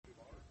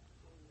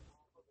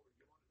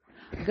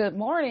Good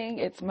morning.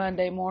 It's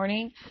Monday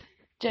morning,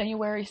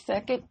 January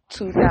 2nd,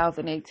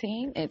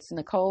 2018. It's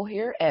Nicole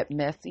here at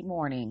Messy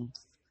Mornings.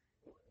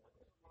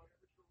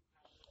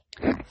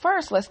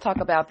 First, let's talk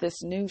about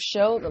this new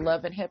show, the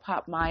Love and Hip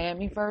Hop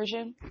Miami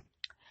version.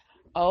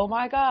 Oh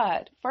my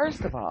God.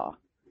 First of all,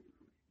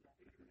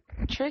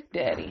 Trick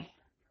Daddy.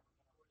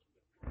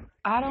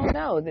 I don't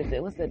know.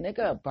 Was the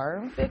nigga a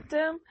burn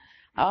victim?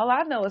 All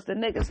I know is the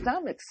nigga's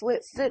stomach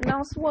slit sitting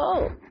on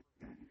swole.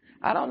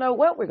 I don't know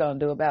what we're going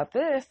to do about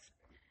this.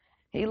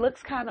 He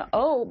looks kind of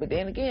old, but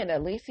then again,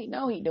 at least he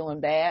know he doing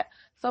bad,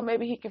 so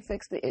maybe he can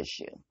fix the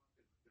issue.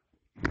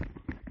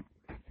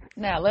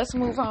 Now, let's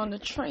move on to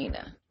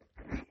Trina.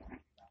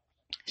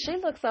 She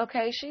looks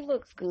okay. She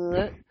looks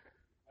good,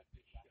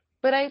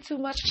 but ain't too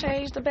much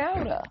changed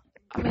about her.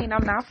 I mean, I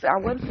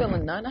wasn't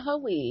feeling none of her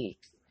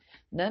wigs,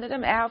 none of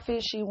them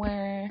outfits she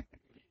wearing,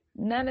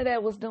 none of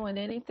that was doing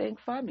anything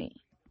for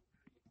me.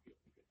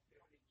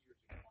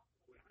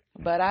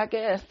 But I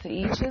guess to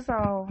each his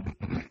own.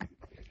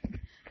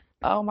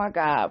 Oh my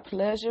God,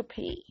 Pleasure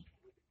P.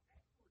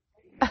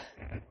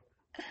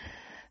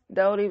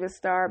 Don't even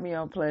start me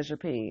on Pleasure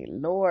P.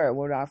 Lord,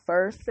 when I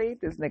first see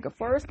this nigga,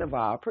 first of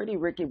all, Pretty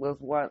Ricky was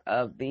one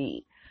of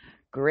the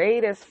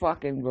greatest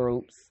fucking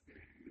groups,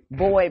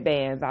 boy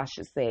bands, I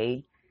should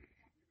say,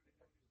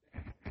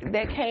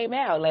 that came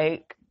out.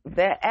 Like,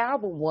 that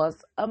album was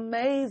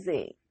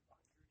amazing.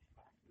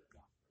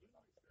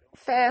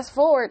 Fast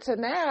forward to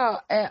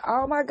now, and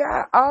oh my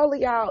God, all of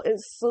y'all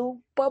is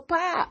super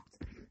pop.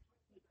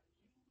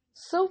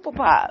 Super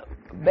pop.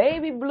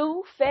 Baby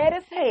blue, fat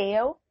as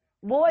hell.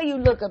 Boy, you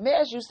look a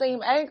mess. You seem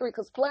angry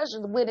because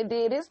Pleasure went and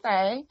did his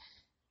thing.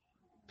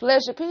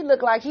 Pleasure P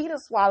looked like he done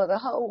swallowed a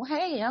whole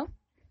ham.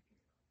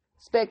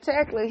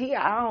 Spectacular. He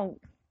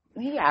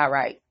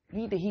alright.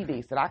 He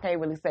decent. I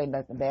can't really say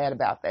nothing bad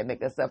about that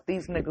nigga, except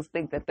these niggas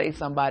think that they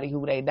somebody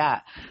who they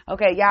not.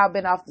 Okay, y'all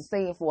been off the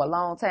scene for a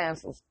long time,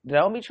 so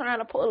don't be trying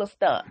to pull a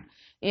stunt.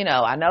 You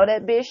know, I know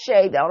that bitch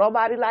Shay. Don't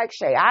nobody like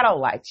Shay. I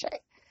don't like Shay.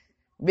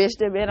 Bitch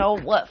that been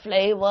on What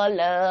Flavor,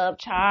 Love,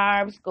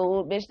 Charm,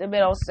 School. Bitch that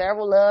been on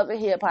several Love and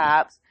Hip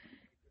Hops.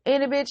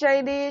 And the bitch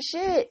ain't did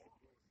shit.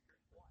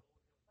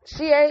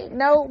 She ain't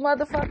no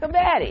motherfucking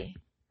baddie.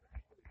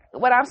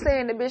 What I'm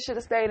saying, the bitch should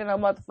have stayed in her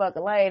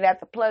motherfucking lane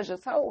after Pleasure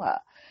told her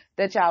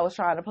that y'all was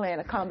trying to plan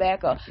a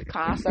comeback or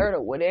concert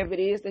or whatever it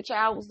is that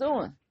y'all was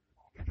doing.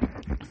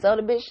 So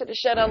the bitch should have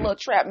shut her little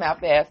trap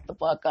mouth ass the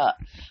fuck up.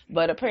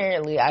 But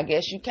apparently, I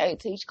guess you can't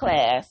teach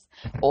class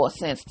or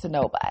sense to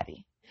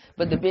nobody.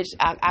 But the bitch,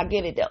 I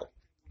get it though.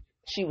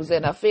 She was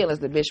in her feelings.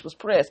 The bitch was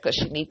pressed because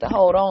she need to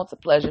hold on to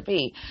Pleasure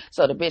P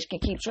so the bitch can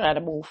keep trying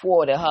to move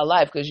forward in her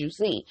life. Because you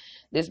see,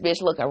 this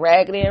bitch looking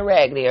raggedy and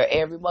raggedier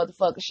every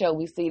motherfucking show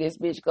we see this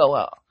bitch go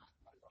on.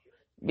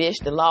 Bitch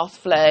that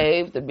lost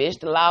Flav, the bitch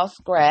that lost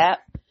Scrap.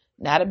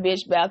 Now the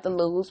bitch about to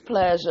lose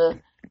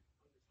Pleasure.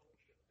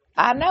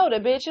 I know the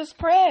bitch is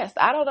pressed.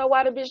 I don't know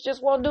why the bitch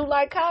just won't do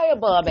like Kaya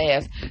bum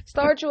ass.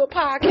 Start you a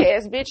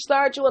podcast, bitch.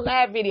 Start you a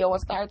live video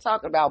and start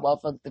talking about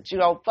motherfuckers that you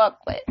don't fuck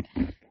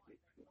with.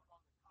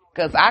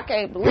 Cause I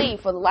can't believe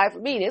for the life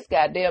of me this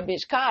goddamn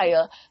bitch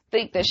Kaya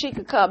think that she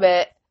could come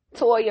at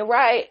Toya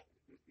Wright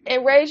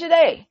and Ray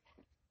J.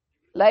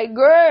 Like,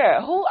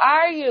 girl, who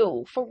are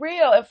you? For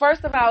real. And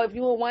first of all, if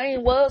you and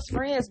Wayne was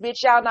friends, bitch,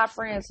 y'all not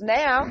friends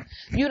now.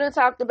 You done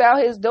talked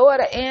about his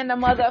daughter and the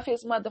mother of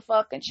his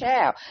motherfucking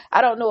child.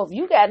 I don't know if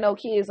you got no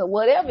kids or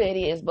whatever it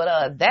is,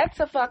 but that's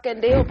a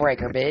fucking deal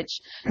breaker, bitch.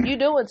 You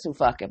doing too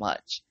fucking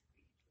much.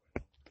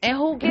 And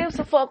who gives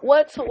a fuck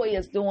what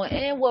Toya's doing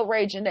and what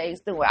Ray Janae's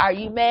doing? Are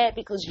you mad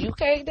because you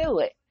can't do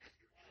it?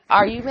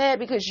 Are you mad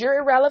because you're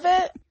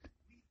irrelevant?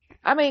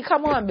 I mean,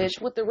 come on, bitch,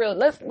 with the real,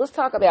 let's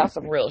talk about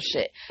some real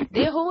shit.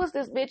 Then who is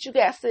this bitch you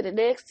got sitting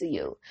next to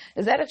you?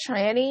 Is that a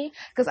tranny?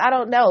 Cause I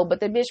don't know, but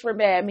the bitch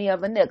reminded me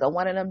of a nigga,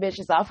 one of them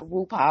bitches off of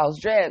RuPaul's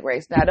Drag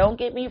Race. Now don't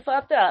get me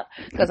fucked up,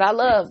 cause I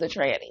love the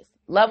trannies.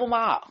 Love them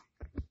all.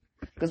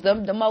 Cause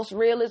them the most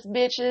realest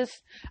bitches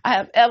I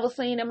have ever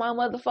seen in my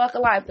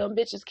motherfucking life. Them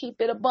bitches keep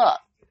it a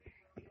buck.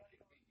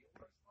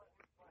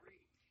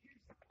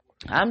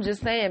 I'm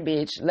just saying,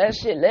 bitch,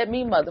 let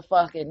me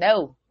motherfucking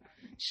know.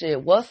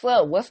 Shit, what's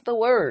up? What's the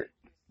word?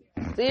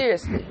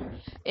 Seriously.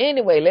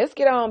 Anyway, let's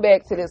get on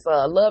back to this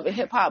Love and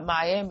Hip Hop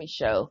Miami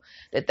show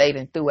that they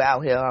done threw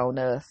out here on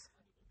us.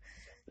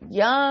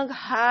 Young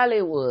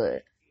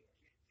Hollywood.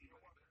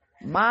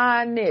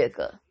 My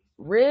nigga.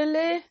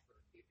 Really?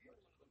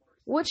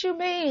 What you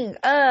mean?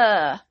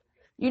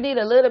 You need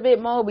a little bit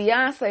more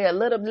Beyonce, a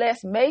little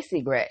less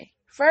Macy Gray.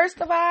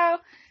 First of all,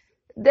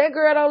 that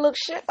girl don't look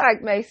shit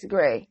like Macy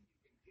Gray.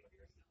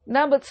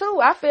 Number two,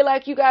 I feel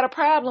like you got a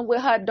problem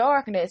with her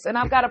darkness, and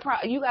you got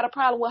a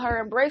problem with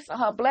her embracing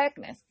her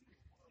blackness.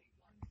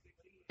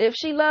 If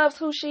she loves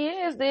who she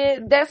is,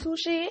 then that's who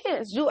she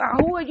is. Who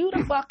are you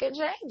to fucking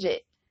change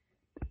it?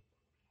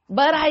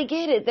 But I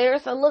get it.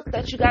 There's a look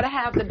that you got to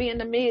have to be in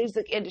the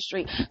music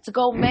industry to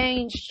go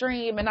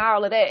mainstream and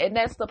all of that. And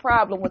that's the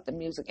problem with the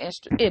music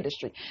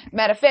industry.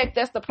 Matter of fact,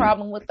 that's the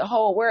problem with the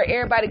whole world.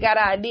 Everybody got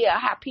an idea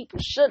of how people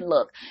should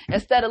look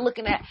instead of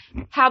looking at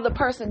how the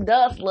person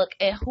does look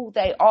and who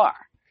they are.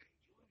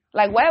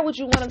 Like, why would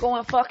you want to go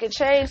and fucking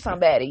change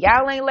somebody?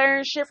 Y'all ain't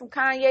learned shit from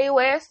Kanye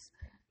West.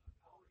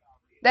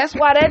 That's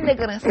why that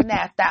nigga done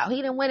snapped out.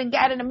 He done went and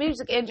got in the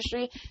music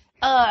industry.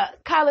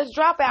 College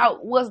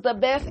Dropout was the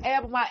best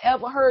album I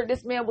ever heard.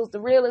 This man was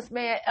the realest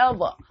man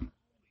ever.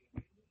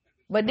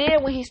 But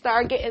then when he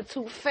started getting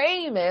too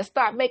famous,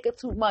 start making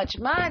too much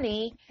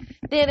money,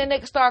 then the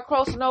nigga start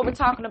crossing over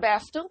talking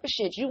about stupid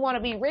shit. You want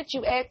to be rich,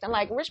 you acting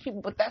like rich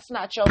people, but that's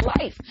not your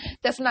life.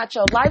 That's not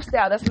your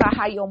lifestyle. That's not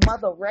how your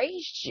mother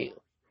raised you.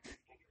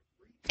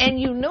 And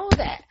you knew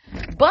that.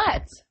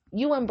 But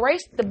you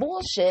embraced the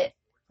bullshit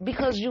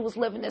because you was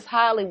living this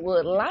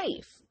Hollywood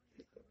life.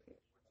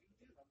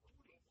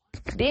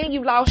 Then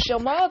you lost your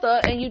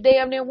mother and you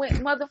damn near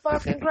went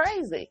motherfucking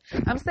crazy.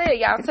 I'm saying,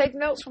 y'all take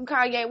notes from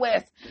Kanye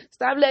West.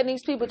 Stop letting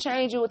these people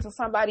change you into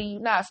somebody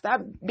you're not.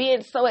 Stop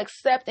being so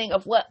accepting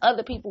of what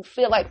other people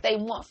feel like they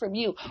want from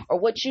you or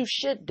what you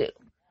should do.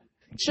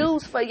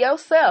 Choose for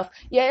yourself.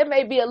 Yeah, it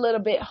may be a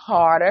little bit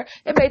harder.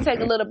 It may take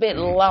a little bit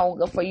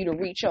longer for you to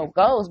reach your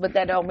goals, but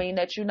that don't mean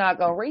that you're not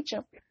going to reach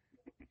them.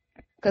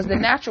 Because the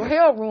natural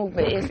hair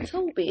movement is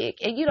too big.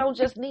 And you don't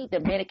just need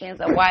Dominicans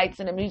or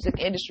whites in the music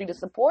industry to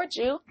support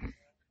you.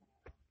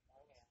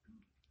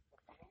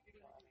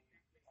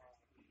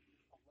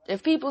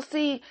 If people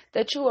see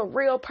that you're a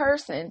real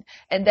person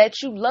and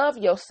that you love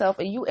yourself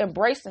and you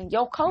embracing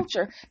your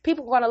culture,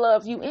 people are going to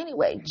love you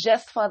anyway,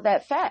 just for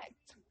that fact.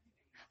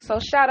 So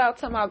shout out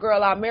to my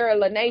girl, Amira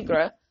La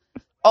Negra,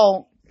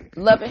 on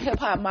Love and Hip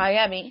Hop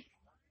Miami.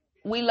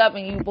 We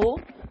loving you, boo.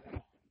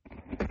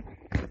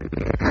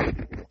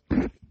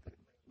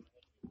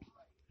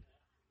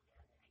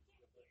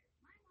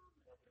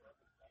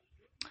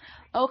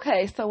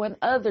 Okay, so in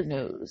other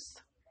news,